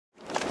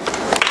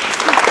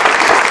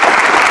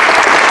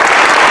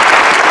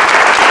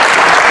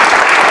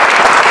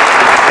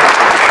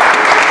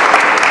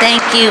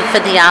Thank you for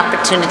the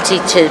opportunity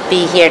to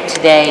be here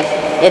today.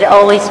 It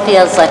always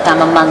feels like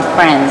I'm among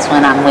friends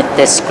when I'm with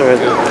this group.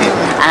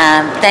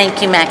 Thank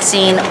you,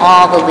 Maxine,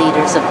 all the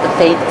leaders of the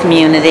faith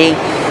community.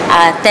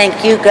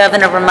 Thank you,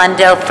 Governor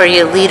Raimondo, for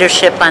your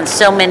leadership on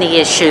so many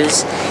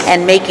issues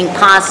and making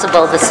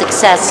possible the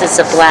successes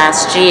of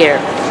last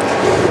year.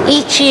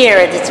 Each year,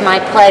 it's my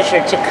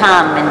pleasure to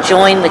come and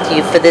join with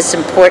you for this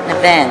important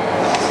event,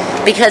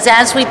 because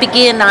as we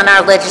begin on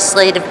our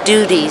legislative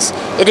duties,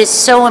 it is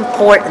so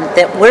important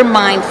that we're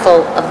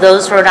mindful of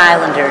those Rhode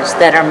Islanders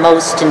that are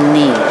most in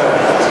need.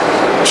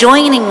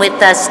 Joining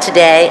with us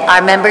today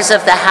are members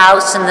of the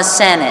House and the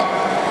Senate.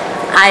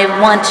 I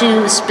want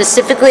to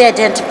specifically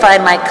identify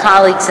my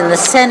colleagues in the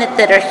Senate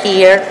that are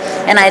here,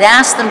 and I'd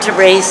ask them to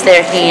raise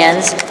their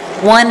hands.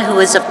 One who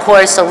is, of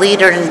course, a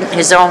leader in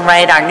his own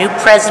right, our new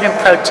President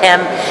Pro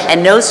Tem,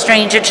 and no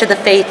stranger to the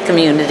faith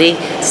community,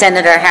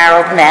 Senator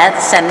Harold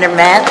Metz. Senator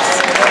Metz.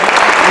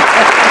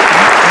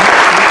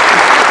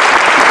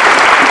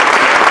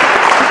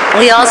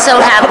 We also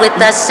have with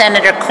us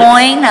Senator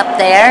Coyne up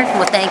there.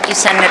 Well, thank you,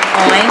 Senator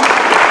Coyne.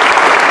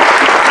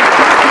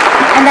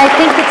 And I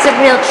think it's a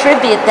real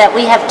tribute that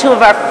we have two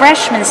of our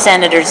freshman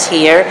senators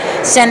here,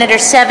 Senator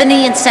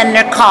Seveny and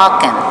Senator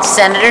Calkin.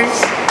 Senators?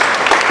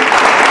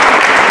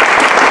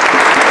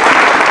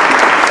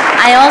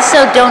 I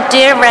also don't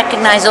dare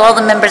recognize all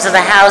the members of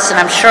the House, and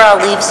I'm sure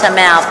I'll leave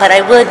some out, but I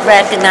would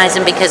recognize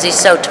him because he's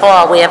so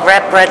tall. We have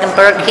Rep.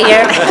 Regenberg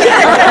here,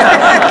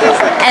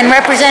 and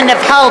Representative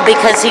Hull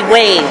because he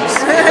waves.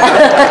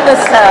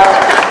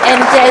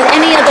 And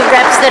any other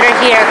reps that are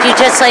here, if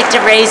you'd just like to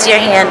raise your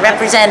hand.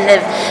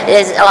 Representative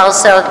is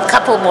also a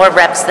couple more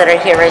reps that are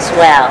here as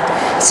well.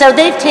 So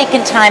they've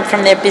taken time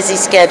from their busy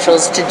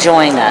schedules to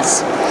join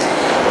us.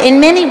 In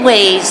many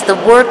ways, the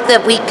work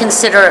that we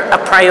consider a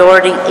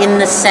priority in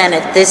the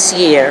Senate this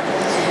year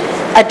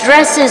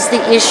addresses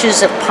the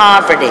issues of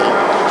poverty,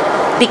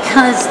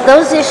 because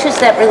those issues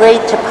that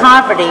relate to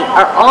poverty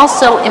are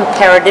also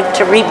imperative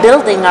to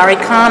rebuilding our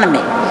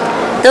economy.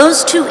 Those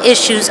two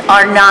issues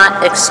are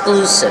not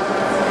exclusive.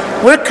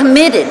 We're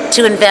committed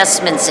to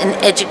investments in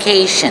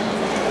education,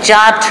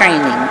 job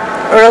training,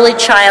 early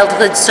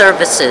childhood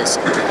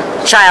services,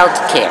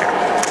 childcare.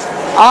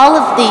 All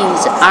of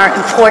these are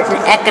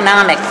important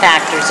economic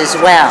factors as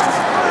well.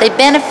 They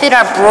benefit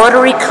our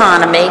broader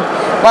economy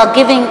while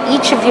giving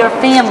each of your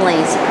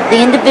families the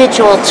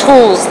individual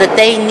tools that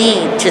they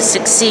need to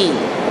succeed.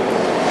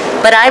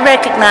 But I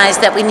recognize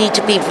that we need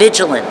to be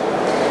vigilant,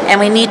 and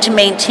we need to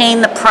maintain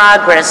the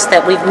progress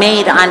that we've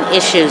made on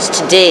issues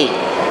to date,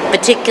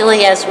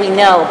 particularly as we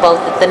know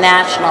both at the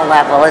national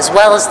level as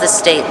well as the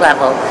state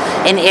level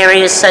in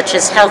areas such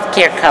as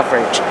healthcare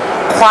coverage,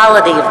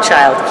 quality of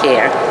child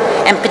care,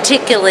 and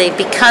particularly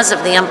because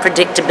of the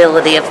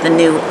unpredictability of the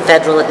new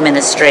federal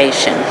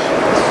administration.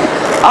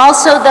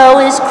 Also, though,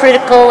 is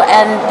critical,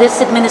 and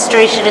this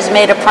administration has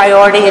made a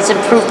priority, is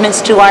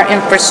improvements to our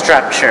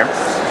infrastructure.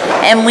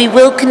 And we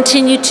will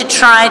continue to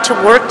try to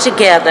work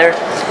together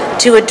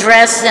to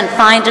address and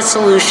find a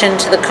solution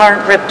to the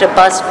current RIPTA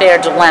bus fare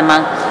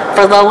dilemma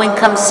for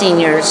low-income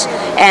seniors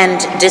and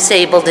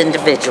disabled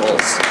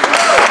individuals.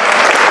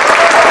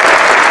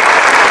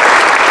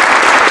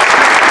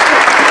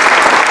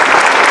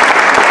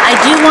 I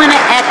do want to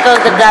echo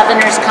the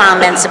governor's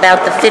comments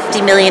about the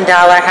 $50 million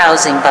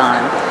housing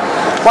bond.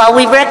 While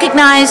we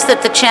recognize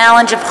that the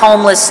challenge of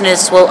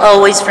homelessness will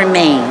always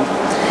remain,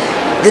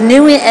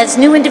 as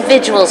new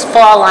individuals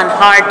fall on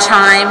hard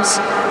times,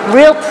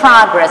 real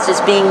progress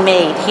is being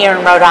made here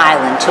in Rhode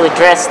Island to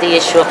address the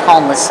issue of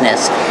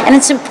homelessness. And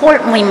it's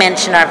important we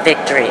mention our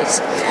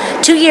victories.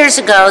 2 years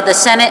ago, the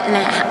Senate and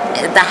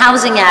the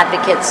housing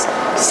advocates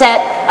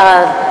set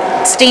a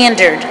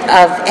standard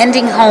of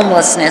ending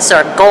homelessness,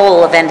 or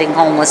goal of ending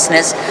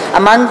homelessness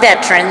among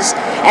veterans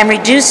and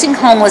reducing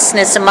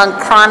homelessness among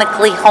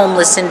chronically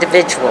homeless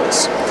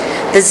individuals.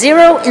 The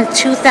Zero in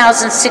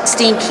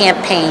 2016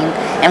 campaign,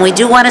 and we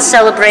do want to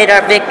celebrate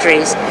our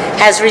victories,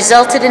 has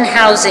resulted in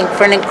housing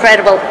for an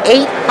incredible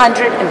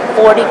 845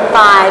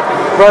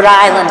 Rhode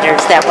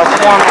Islanders that were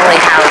formerly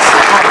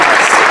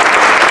homeless.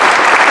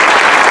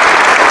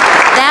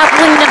 That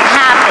wouldn't have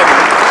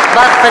happened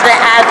but for the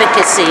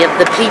advocacy of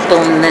the people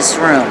in this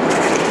room.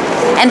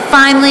 And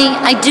finally,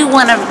 I do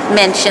want to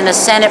mention a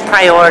Senate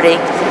priority,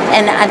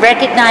 and I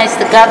recognize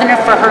the governor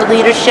for her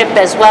leadership,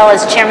 as well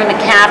as Chairman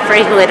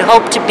McCaffrey, who had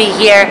hoped to be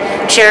here,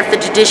 chair of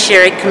the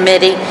Judiciary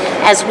Committee,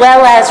 as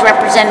well as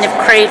Representative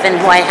Craven,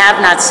 who I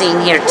have not seen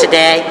here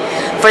today,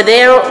 for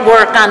their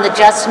work on the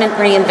Adjustment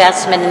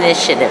Reinvestment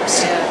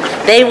initiatives.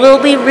 They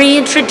will be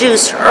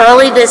reintroduced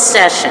early this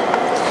session,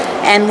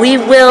 and we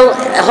will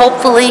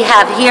hopefully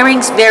have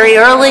hearings very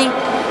early,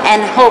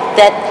 and hope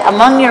that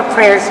among your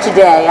prayers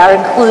today are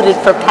included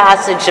for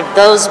passage of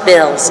those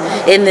bills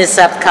in this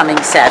upcoming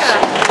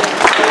session.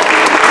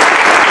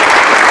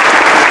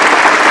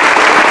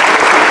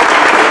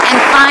 And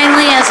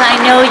finally, as I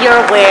know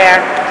you're aware,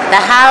 The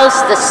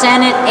House, the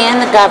Senate,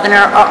 and the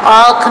Governor are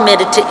all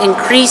committed to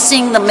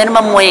increasing the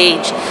minimum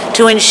wage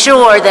to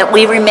ensure that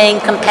we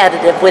remain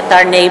competitive with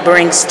our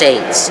neighboring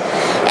states.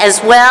 As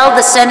well,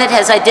 the Senate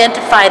has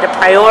identified a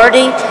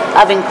priority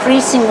of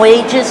increasing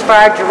wages for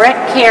our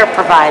direct care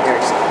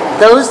providers.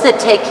 Those that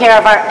take care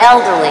of our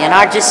elderly and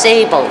our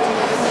disabled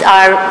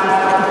are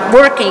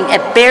working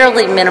at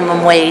barely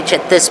minimum wage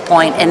at this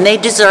point, and they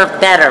deserve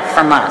better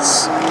from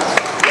us.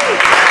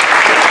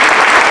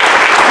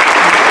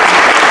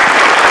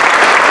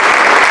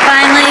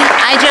 Finally,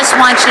 I just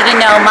want you to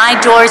know my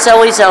door's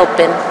always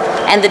open,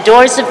 and the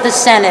doors of the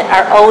Senate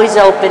are always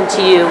open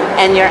to you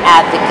and your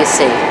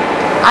advocacy.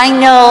 I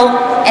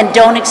know and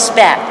don't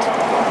expect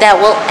that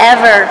we'll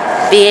ever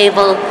be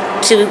able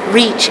to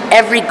reach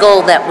every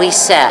goal that we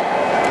set,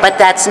 but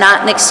that's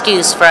not an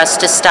excuse for us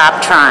to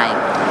stop trying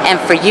and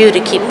for you to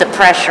keep the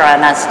pressure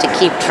on us to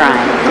keep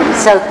trying.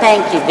 So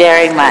thank you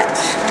very much.